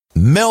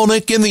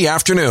Melnick in the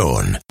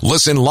afternoon.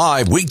 Listen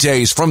live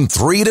weekdays from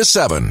 3 to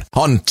 7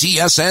 on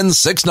TSN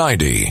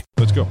 690.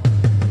 Let's go.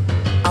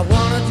 I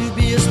wanted to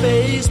be a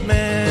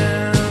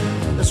spaceman.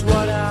 That's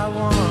what I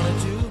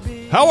wanted to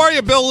be. How are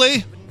you, Bill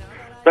Lee?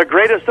 The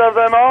greatest of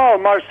them all,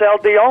 Marcel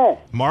Dion.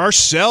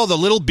 Marcel, the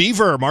little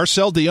beaver.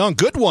 Marcel Dion.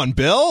 Good one,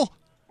 Bill.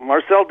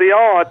 Marcel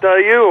Dion, I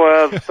tell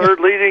you, third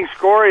leading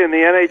scorer in the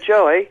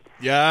NHL, eh?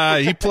 Yeah,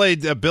 he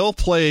played. Bill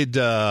played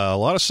a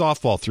lot of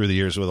softball through the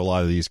years with a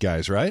lot of these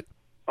guys, right?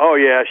 Oh,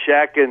 yeah,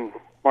 Shaq and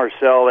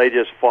Marcel, they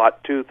just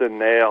fought tooth and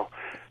nail.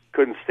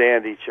 Couldn't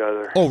stand each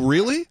other. Oh,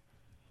 really?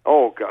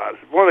 Oh, God.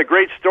 One of the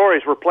great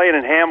stories, we're playing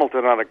in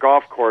Hamilton on a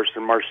golf course,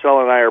 and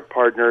Marcel and I are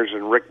partners,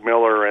 and Rick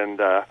Miller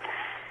and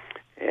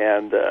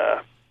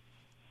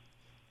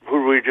who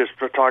were we just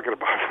talking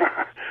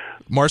about?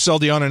 Marcel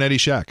Dion and Eddie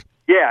Shack.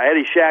 Yeah,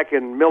 Eddie Shack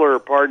and Miller are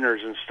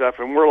partners and stuff,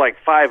 and we're like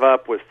 5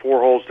 up with 4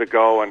 holes to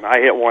go, and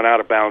I hit one out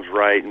of bounds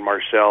right, and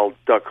Marcel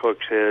duck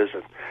hooks his,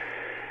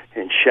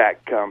 and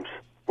Shack comes.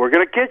 We're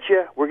going to get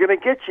you. We're going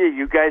to get you.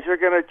 You guys are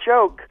going to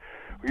choke.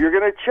 You're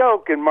going to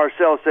choke. And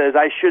Marcel says,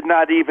 I should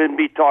not even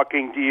be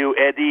talking to you,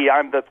 Eddie.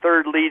 I'm the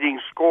third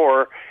leading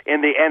scorer in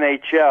the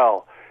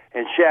NHL.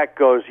 And Shaq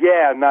goes,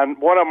 yeah,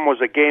 one of them was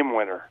a game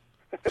winner.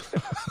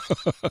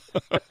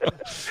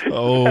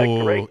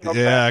 Oh,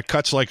 yeah,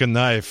 cuts like a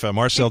knife.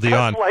 Marcel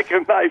Dion. Cuts like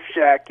a knife,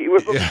 Shaq. He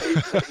was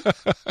amazing.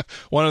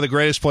 One of the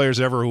greatest players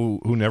ever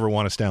who never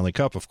won a Stanley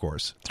Cup, of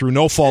course, through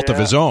no fault of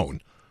his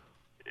own.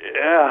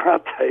 Yeah, I'll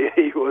tell you,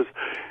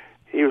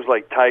 he was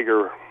like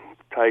Tiger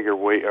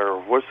Way, or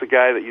what's the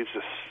guy that used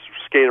to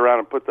skate around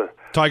and put the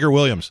Tiger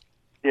Williams.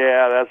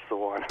 Yeah, that's the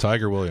one.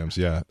 Tiger Williams.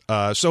 Yeah.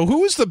 So,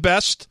 who is the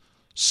best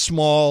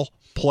small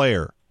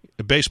player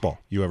in baseball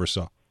you ever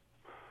saw?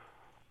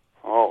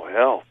 Oh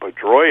hell,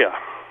 Pedroia.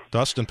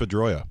 Dustin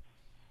Pedroia.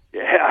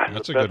 Yeah,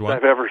 that's the a good best one.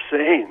 I've ever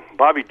seen.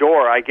 Bobby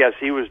Dorr, I guess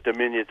he was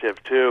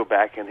diminutive too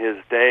back in his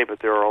day, but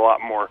there were a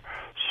lot more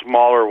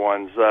smaller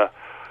ones.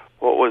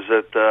 What was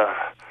it?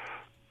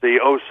 The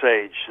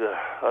Osage,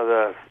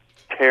 the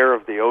tear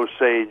of the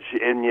Osage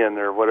Indian,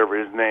 or whatever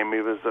his name.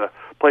 He was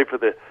played for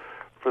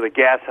the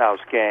Gas House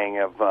Gang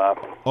of back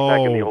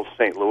in the old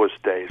St. Louis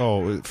days.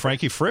 Oh,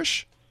 Frankie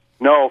Frisch?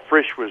 No,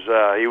 Frisch was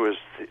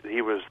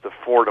he was the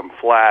Fordham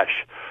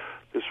Flash.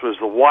 This was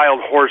the Wild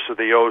Horse of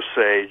the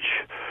Osage.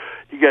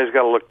 You guys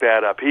got to look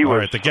that up. He All was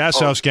right, the Gas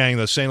House Gang,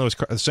 the St.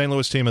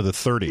 Louis team of the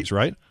 30s,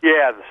 right?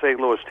 Yeah, the St.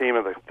 Louis team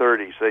of the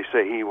 30s. They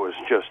say he was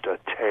just a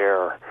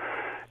tear,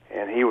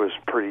 and he was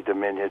pretty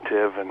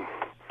diminutive. And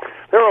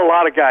there were a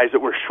lot of guys that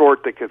were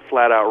short that could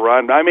flat out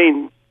run. I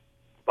mean,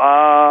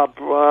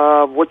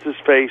 what's his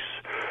face?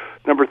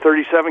 Number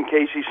 37,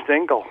 Casey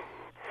Stengel.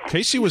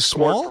 Casey was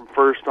small? From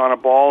first on a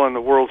ball in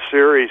the World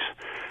Series,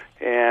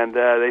 and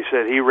they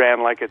said he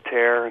ran like a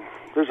tear. And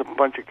there's a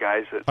bunch of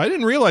guys that... I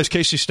didn't realize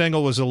Casey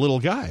Stengel was a little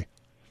guy.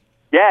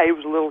 Yeah, he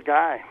was a little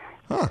guy.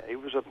 Huh. He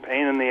was a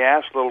pain in the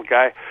ass little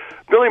guy.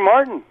 Billy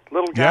Martin,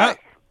 little guy.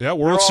 Yeah,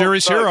 World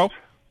Series hero.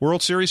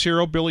 World Series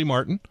hero, Billy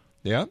Martin.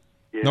 Yeah,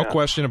 no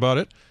question about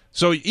it.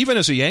 So even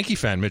as a Yankee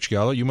fan, Mitch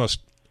Gallo, you must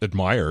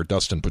admire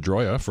Dustin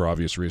Pedroia for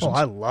obvious reasons. Oh,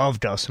 I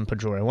love Dustin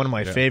Pedroia. One of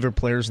my favorite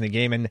players in the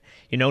game. And,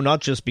 not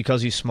just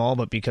because he's small,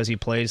 but because he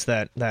plays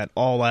that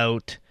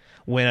all-out,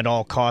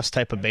 win-at-all-costs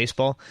type of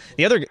baseball.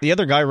 The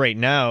other guy right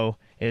now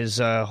is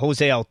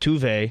Jose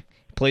Altuve. He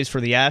plays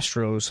for the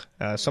Astros.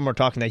 Some are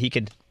talking that he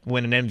could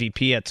win an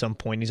MVP at some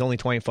point. He's only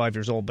 25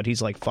 years old, but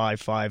he's like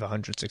 5'5",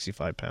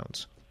 165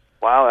 pounds.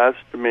 Wow, that's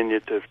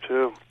diminutive,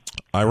 too.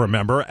 I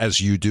remember, as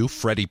you do,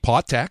 Freddie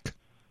Patek.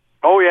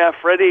 Oh, yeah,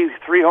 Freddie,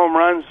 3 home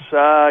runs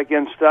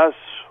against us,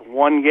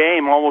 1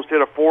 game, almost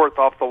hit a 4th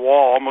off the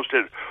wall, almost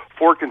hit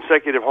 4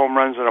 consecutive home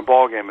runs in a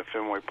ball game at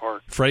Fenway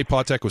Park. Freddie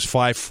Patek was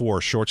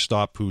 5'4",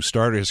 shortstop who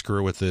started his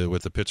career with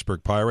the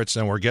Pittsburgh Pirates,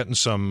 and we're getting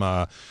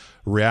some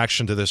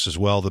reaction to this as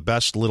well. The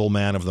best little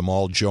man of them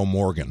all, Joe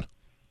Morgan.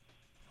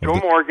 Joe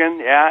Morgan,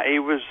 yeah, he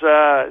was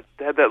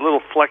had that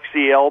little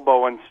flexy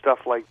elbow and stuff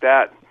like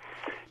that.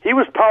 He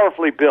was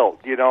powerfully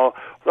built,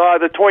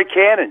 the toy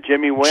cannon,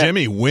 Jimmy Wynn.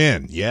 Jimmy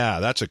Wynn,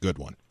 yeah, that's a good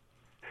one.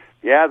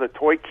 Yeah, the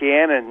toy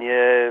cannon,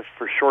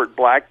 for short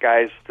black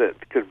guys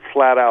that could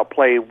flat out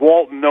play.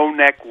 Walton No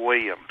Neck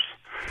Williams.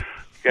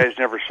 You guys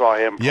never saw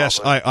him.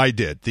 Yes, I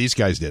did. These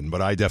guys didn't, but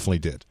I definitely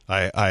did.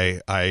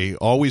 I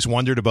always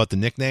wondered about the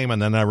nickname,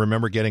 and then I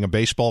remember getting a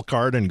baseball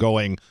card and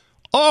going,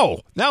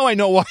 oh, now I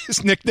know why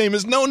his nickname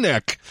is No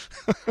Neck.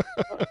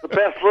 The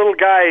best little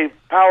guy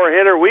power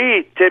hitter,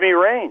 Timmy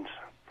Raines.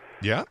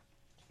 Yeah?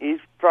 He's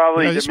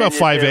probably he's about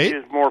 5'8".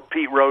 He's more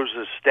Pete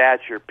Rose's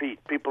stature.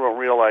 People don't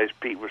realize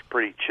Pete was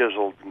pretty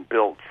chiseled and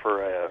built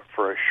for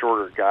a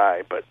shorter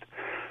guy, but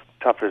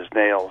tough as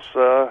nails.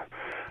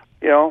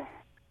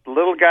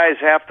 Little guys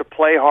have to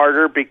play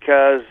harder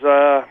because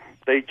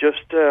they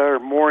just are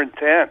more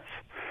intense.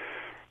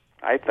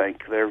 I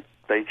think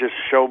they just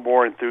show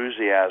more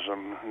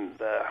enthusiasm. And,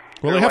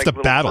 well, they have to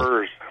battle.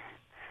 Burrs.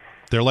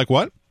 They're like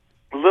what?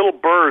 Little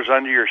burrs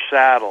under your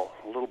saddle.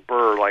 A little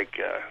burr, like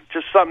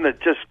just something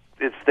that just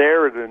it's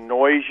there. It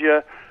annoys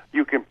you.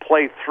 you can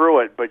play through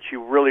it, but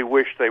you really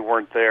wish they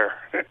weren't there.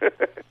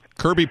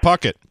 Kirby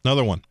Puckett,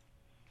 another one.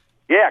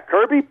 Yeah,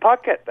 Kirby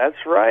Puckett,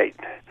 that's right.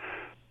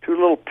 Two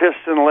little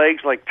piston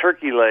legs like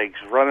turkey legs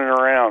running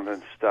around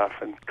and stuff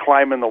and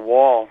climbing the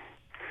wall.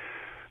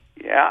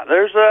 Yeah,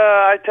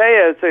 I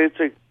tell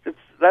you,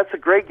 that's a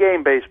great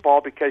game,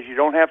 baseball, because you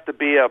don't have to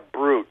be a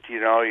brute, you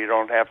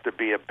don't have to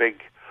be a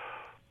big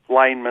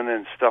lineman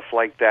and stuff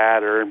like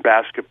that, or in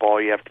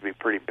basketball you have to be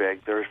pretty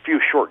big. There's a few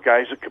short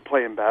guys that could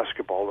play in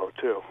basketball, though,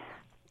 too.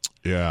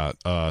 Yeah.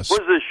 Was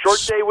it short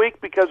day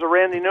week because of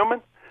Randy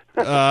Newman?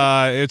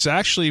 It's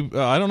actually,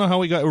 I don't know how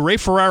we got Ray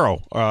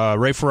Ferraro.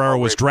 Ray Ferraro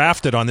was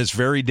drafted on this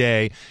very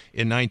day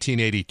in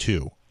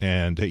 1982,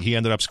 and he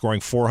ended up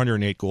scoring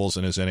 408 goals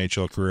in his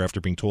NHL career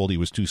after being told he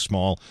was too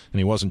small, and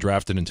he wasn't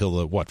drafted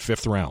until the,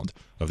 fifth round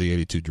of the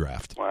 82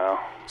 draft. Wow.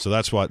 So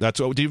that's what.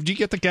 Did you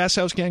get the Gas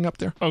House Gang up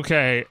there?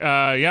 Okay.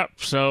 Yep.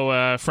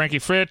 So Frankie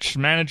Fritsch,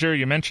 manager,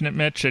 you mentioned it,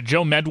 Mitch.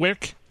 Joe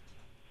Medwick.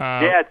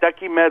 Yeah,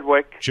 Ducky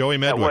Medwick. Joey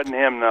Medwick. That wasn't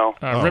him, though.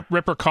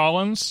 Ripper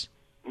Collins.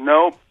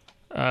 Nope.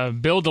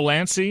 Bill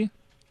Delancey.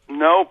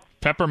 Nope.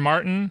 Pepper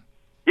Martin.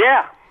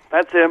 Yeah,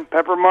 that's him,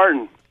 Pepper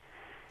Martin.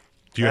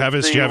 Do you have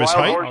his Wild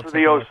height? Horse of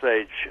the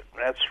Osage.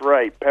 That's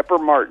right. Pepper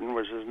Martin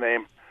was his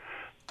name.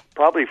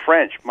 Probably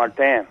French,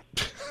 Martin.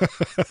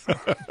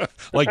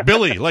 like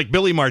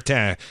Billy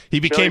Martin. He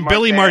became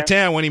Billy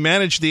Martin when he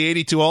managed the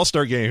 82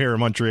 All-Star game here in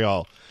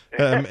Montreal.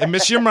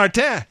 Monsieur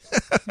Martin.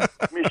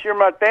 Monsieur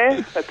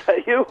Martin, I tell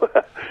you.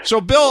 So,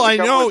 Bill, I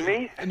know with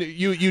me?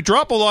 you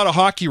drop a lot of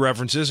hockey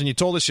references, and you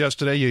told us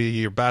yesterday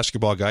you're a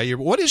basketball guy.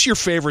 What is your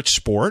favorite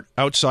sport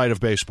outside of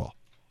baseball?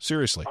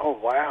 Seriously. Oh,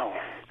 wow.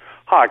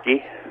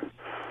 Hockey.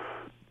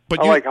 But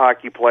I like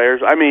hockey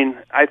players. I mean,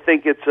 I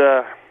think it's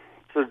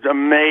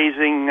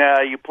amazing.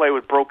 You play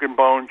with broken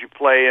bones. You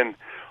play in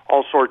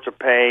all sorts of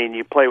pain.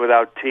 You play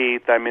without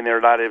teeth. I mean,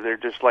 they're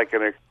just like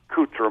an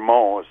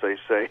accoutrement, as they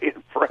say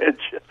in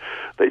French.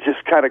 They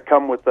just kind of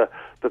come with the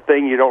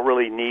thing. You don't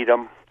really need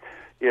them.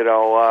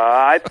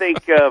 I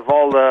think of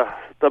all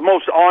the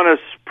most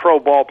honest pro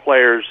ball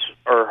players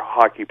are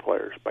hockey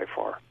players by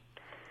far.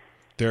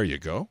 There you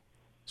go.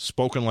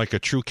 Spoken like a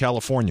true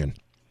Californian.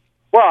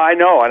 Well, I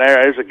know, and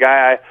there's a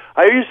guy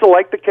I used to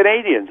like the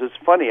Canadians. It's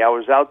funny. I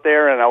was out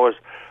there, and I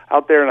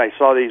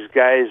saw these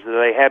guys,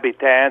 the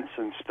Habitants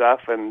and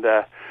stuff, and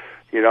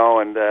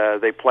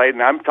they played.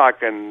 And I'm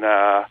talking,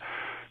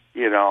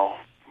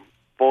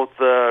 both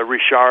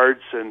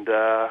Richards and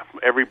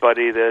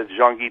everybody, the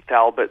Jean-Guy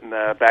Talbot, and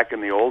back in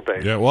the old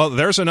days. Yeah, well,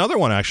 there's another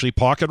one actually,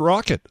 Pocket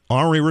Rocket,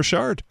 Henri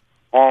Richard.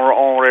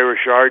 Henri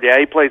Richard, yeah,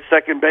 he played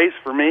second base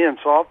for me in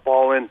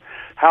softball in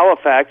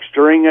Halifax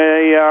during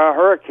a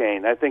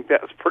hurricane. I think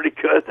that was pretty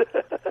good.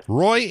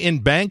 Roy in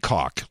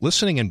Bangkok,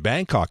 listening in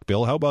Bangkok,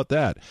 Bill. How about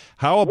that?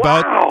 How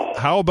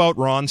about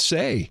Ron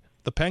Say,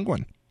 the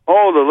Penguin?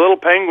 Oh, the little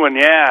Penguin,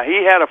 yeah.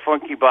 He had a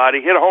funky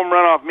body. Hit a home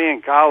run off me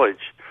in college.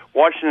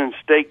 Washington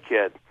State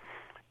kid.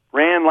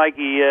 Ran like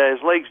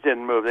his legs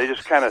didn't move. They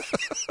just kind of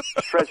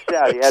stretched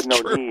out. He had no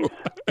knees.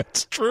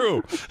 It's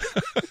true.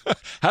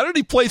 How did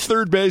he play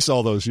third base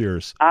all those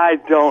years? I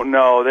don't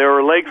know.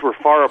 Their legs were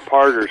far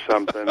apart or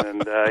something,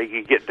 and he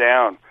could get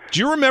down. Do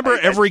you remember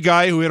every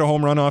guy who hit a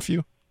home run off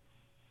you?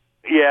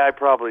 Yeah, I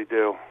probably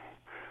do.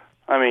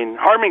 I mean,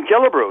 Harmon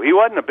Killebrew, he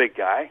wasn't a big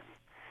guy,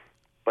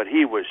 but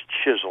he was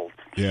chiseled,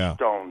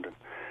 stoned.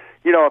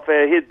 If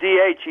he had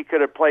DH, he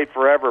could have played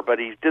forever, but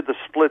he did the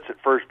splits at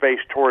first base,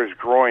 tore his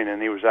groin,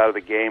 and he was out of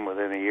the game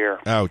within a year.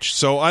 Ouch.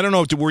 So, I don't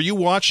know, were you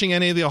watching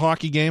any of the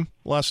hockey game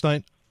last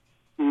night?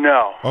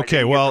 No. Okay,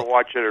 I didn't get to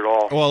watch it at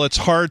all. Well, it's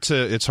hard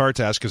to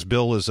ask because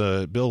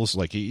Bill's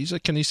like he's a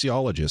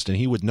kinesiologist and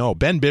he would know.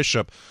 Ben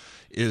Bishop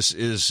is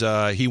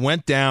he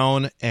went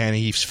down and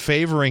he's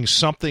favoring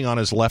something on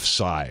his left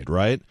side,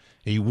 right?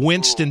 He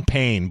winced in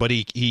pain, but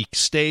he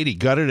stayed, he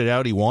gutted it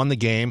out, he won the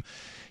game.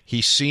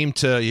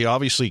 He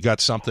obviously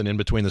got something in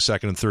between the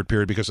second and third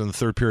period because in the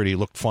third period he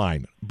looked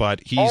fine.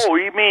 But Oh,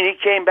 you mean he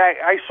came back?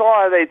 I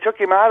saw they took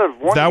him out of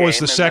one game. That was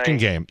the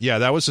second game. Yeah,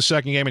 that was the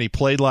second game, and he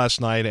played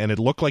last night, and it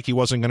looked like he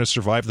wasn't going to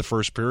survive the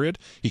first period.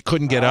 He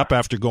couldn't get up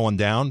after going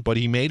down, but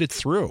he made it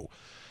through.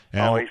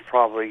 And he's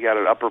probably got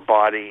an upper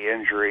body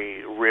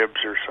injury,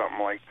 ribs or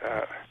something like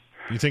that.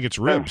 You think it's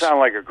ribs? Doesn't sound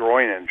like a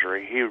groin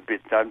injury. He would be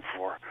done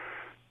for.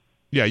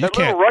 Yeah, you that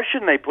can't. Little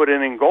Russian they put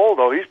in goal,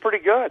 though, he's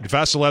pretty good.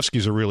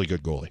 Vasilevsky's a really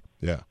good goalie.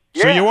 Yeah.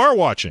 Yeah. So you are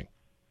watching.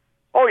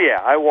 Oh, yeah,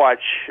 I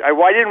watch. I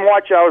didn't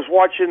watch. I was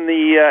watching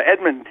the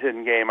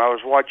Edmonton game. I was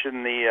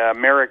watching the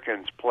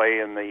Americans play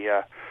in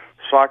the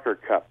soccer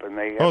cup. And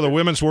they the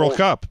Women's World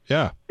Cup,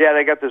 yeah. Yeah,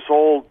 they got this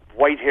old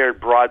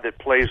white-haired broad that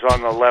plays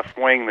on the left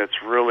wing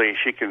that's really,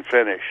 she can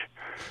finish.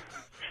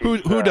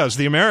 Who does?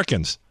 The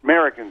Americans?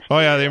 Americans. Oh,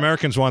 yeah, the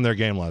Americans won their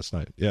game last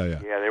night. Yeah.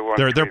 Yeah, they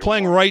won. They're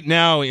playing right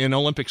now in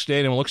Olympic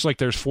Stadium. It looks like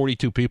there's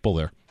 42 people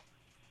there.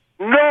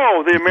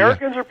 No, the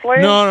Americans are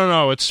playing?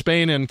 No. It's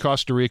Spain and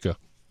Costa Rica.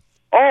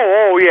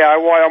 Oh, yeah,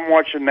 I'm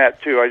watching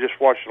that, too. I just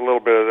watched a little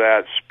bit of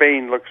that.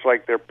 Spain looks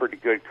like they're pretty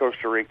good.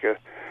 Costa Rica,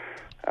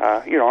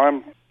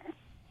 I'm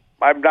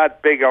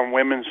not big on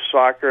women's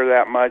soccer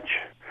that much.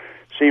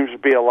 seems to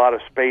be a lot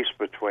of space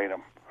between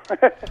them.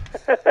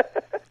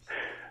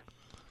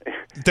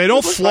 They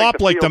don't flop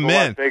like the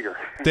men. Bigger.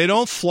 They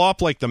don't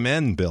flop like the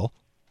men, Bill.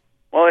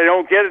 Well, they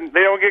don't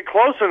get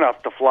close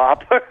enough to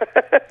flop.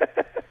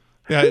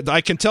 Yeah,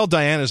 I can tell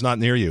Diana's not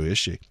near you, is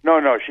she? No,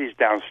 she's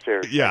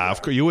downstairs. Yeah,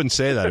 of course. You wouldn't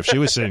say that if she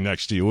was sitting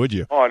next to you, would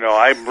you? Oh, no,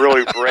 I'm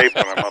really brave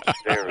when I'm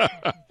upstairs.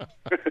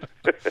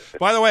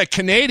 By the way,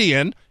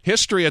 Canadian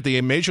history at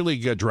the Major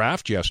League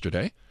Draft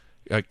yesterday.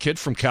 A kid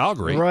from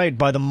Calgary. Right,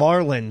 by the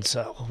Marlins.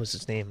 What was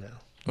his name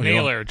now?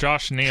 Naylor,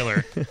 Josh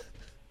Naylor.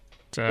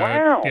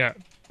 Wow. Yeah,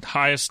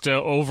 highest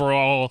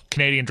overall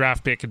Canadian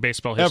draft pick in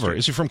baseball history. Ever.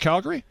 Is he from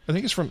Calgary? I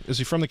think is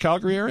he from the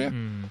Calgary area?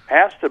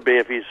 Has to be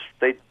if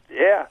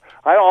yeah.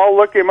 I'll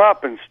look him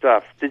up and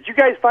stuff. Did you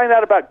guys find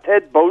out about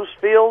Ted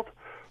Boesfield,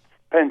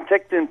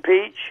 Penticton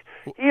Peach?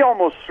 He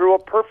almost threw a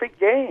perfect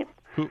game.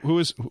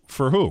 Who?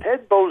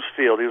 Ted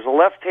Boesfield. He was a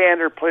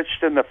left-hander,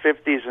 pitched in the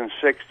 50s and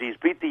 60s,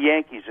 beat the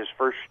Yankees his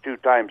first 2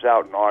 times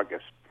out in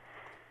August.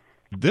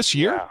 This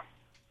year? Yeah.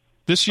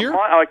 This year?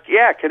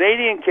 Yeah,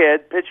 Canadian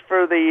kid, pitched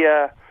for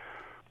the,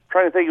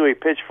 trying to think who he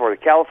pitched for, the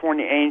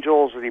California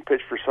Angels, and he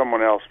pitched for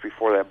someone else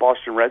before that,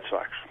 Boston Red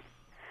Sox.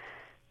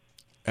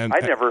 And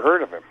I'd never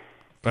heard of him.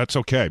 That's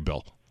okay,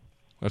 Bill.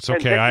 That's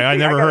okay. I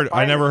never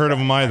heard of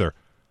him either.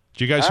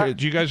 Do you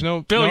guys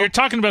know? Bill, no? you're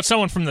talking about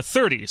someone from the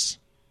 30s.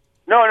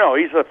 No,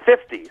 he's the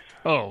 50s.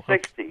 Oh,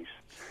 60s.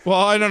 Well,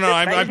 I don't know.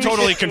 I'm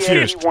totally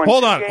confused.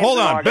 Hold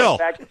on, Bill.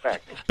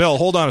 Bill,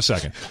 hold on a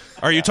second.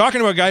 Are you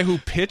talking about a guy who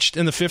pitched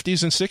in the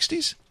 50s and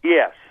 60s?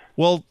 Yes.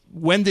 Well,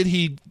 when did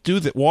he do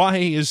that?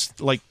 Why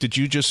did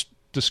you just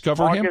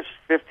discover him? August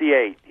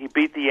 58. He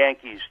beat the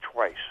Yankees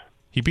twice.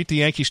 He beat the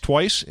Yankees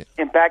twice?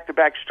 In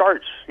back-to-back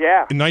starts,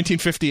 yeah. In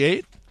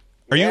 1958?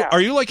 Yeah. Are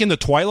you like in the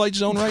Twilight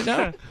Zone right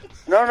now?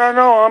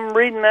 No. I'm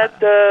reading that.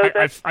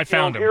 I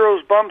found him.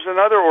 Heroes, Bums, and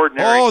Other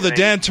Ordinary. Oh, the things.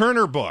 Dan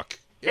Turner book.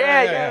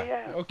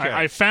 Yeah. Okay.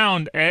 I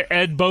found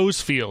Ed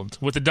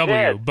Boesfield with a W,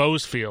 Ed.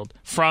 Boesfield,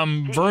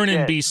 from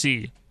Vernon,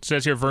 BC. It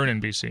says here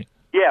Vernon, BC.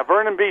 Yeah,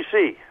 Vernon,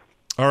 BC.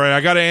 All right,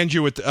 I got to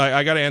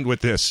end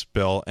with this,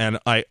 Bill, and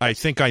I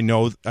think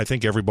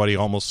everybody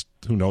almost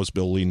who knows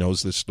Bill Lee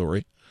knows this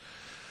story.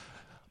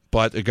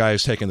 But the guy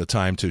has taken the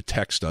time to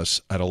text us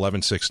at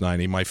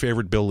 11690. My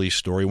favorite Bill Lee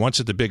story. Once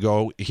at the Big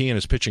O, he and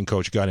his pitching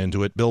coach got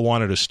into it. Bill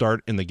wanted to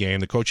start in the game.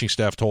 The coaching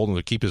staff told him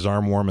to keep his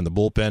arm warm in the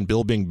bullpen.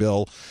 Bill being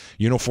Bill,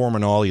 uniform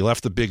and all, he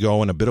left the Big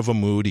O in a bit of a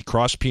mood. He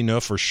crossed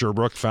P-Nuff or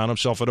Sherbrooke, found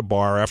himself at a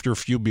bar. After a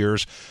few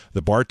beers,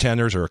 the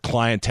bartenders or a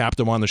client tapped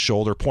him on the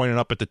shoulder, pointing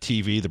up at the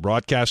TV, the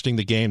broadcasting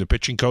the game, the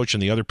pitching coach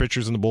and the other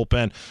pitchers in the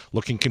bullpen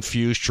looking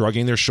confused,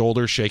 shrugging their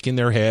shoulders, shaking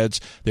their heads.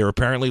 They were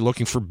apparently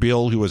looking for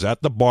Bill, who was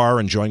at the bar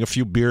enjoying a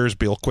few beers.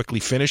 Bill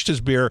quickly finished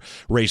his beer,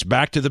 raced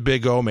back to the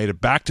Big O, made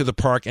it back to the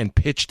park, and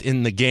pitched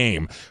in the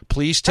game.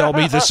 Please tell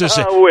me this is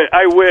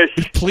I wish.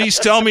 Please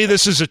tell me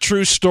this is a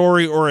true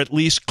story, or at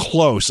least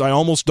close. I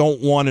almost don't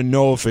want to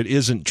know if it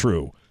isn't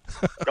true.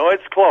 No,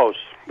 it's close.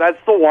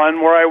 That's the one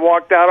where I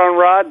walked out on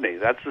Rodney.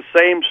 That's the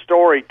same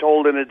story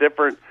told in a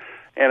different,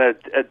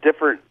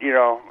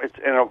 it's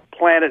in a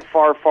planet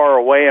far, far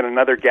away in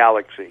another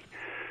galaxy.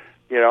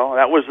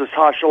 That was the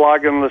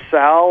Hochelaga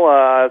LaSalle.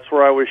 That's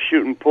where I was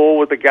shooting pool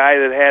with a guy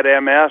that had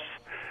MS.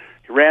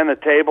 He ran the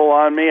table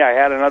on me. I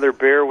had another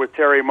beer with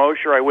Terry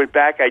Mosher. I went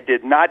back. I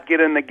did not get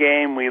in the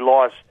game. We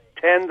lost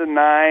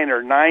 10-9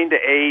 or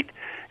 9-8,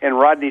 and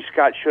Rodney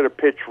Scott should have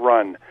pitched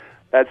run.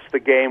 That's the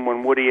game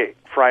when Woody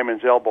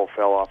Fryman's elbow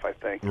fell off, I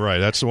think. Right.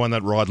 That's the one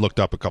that Rod looked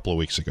up a couple of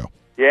weeks ago.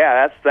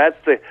 Yeah, that's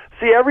the.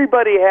 See,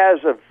 everybody has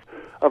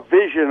a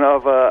vision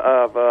of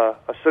a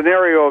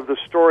scenario of the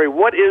story.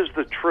 What is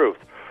the truth?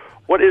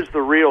 What is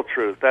the real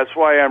truth? That's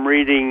why I'm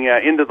reading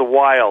Into the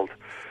Wild,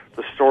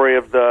 the story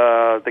of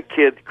the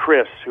kid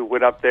Chris who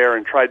went up there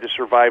and tried to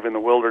survive in the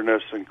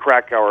wilderness, and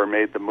Krakauer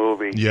made the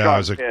movie.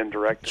 Yeah, Sean Penn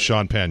directed.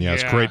 Sean Penn,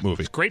 it's a great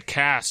movie. It's a great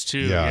cast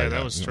too. Yeah,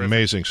 that was terrific.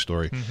 Amazing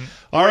story. Mm-hmm.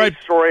 All right,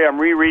 story. I'm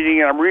rereading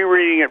it. I'm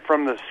rereading it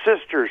from the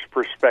sister's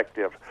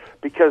perspective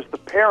because the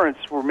parents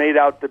were made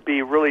out to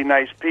be really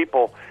nice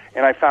people,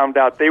 and I found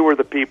out they were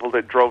the people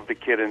that drove the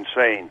kid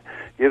insane.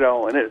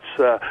 And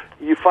it's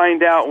you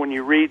find out when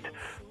you read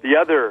the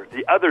other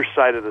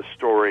side of the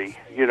story,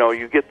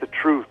 you get the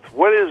truth.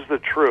 What is the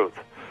truth?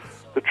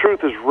 The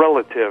truth is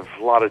relative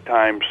a lot of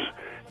times.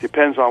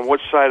 Depends on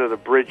which side of the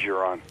bridge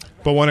you're on.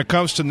 But when it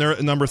comes to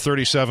number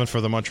 37 for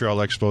the Montreal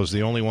Expos,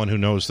 the only one who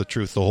knows the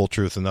truth, the whole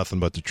truth, and nothing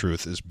but the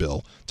truth is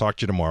Bill. Talk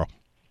to you tomorrow.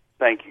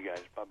 Thank you,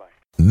 guys. Bye-bye.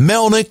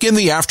 Melnick in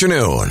the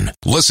afternoon.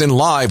 Listen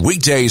live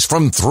weekdays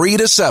from 3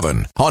 to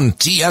 7 on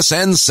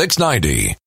TSN 690.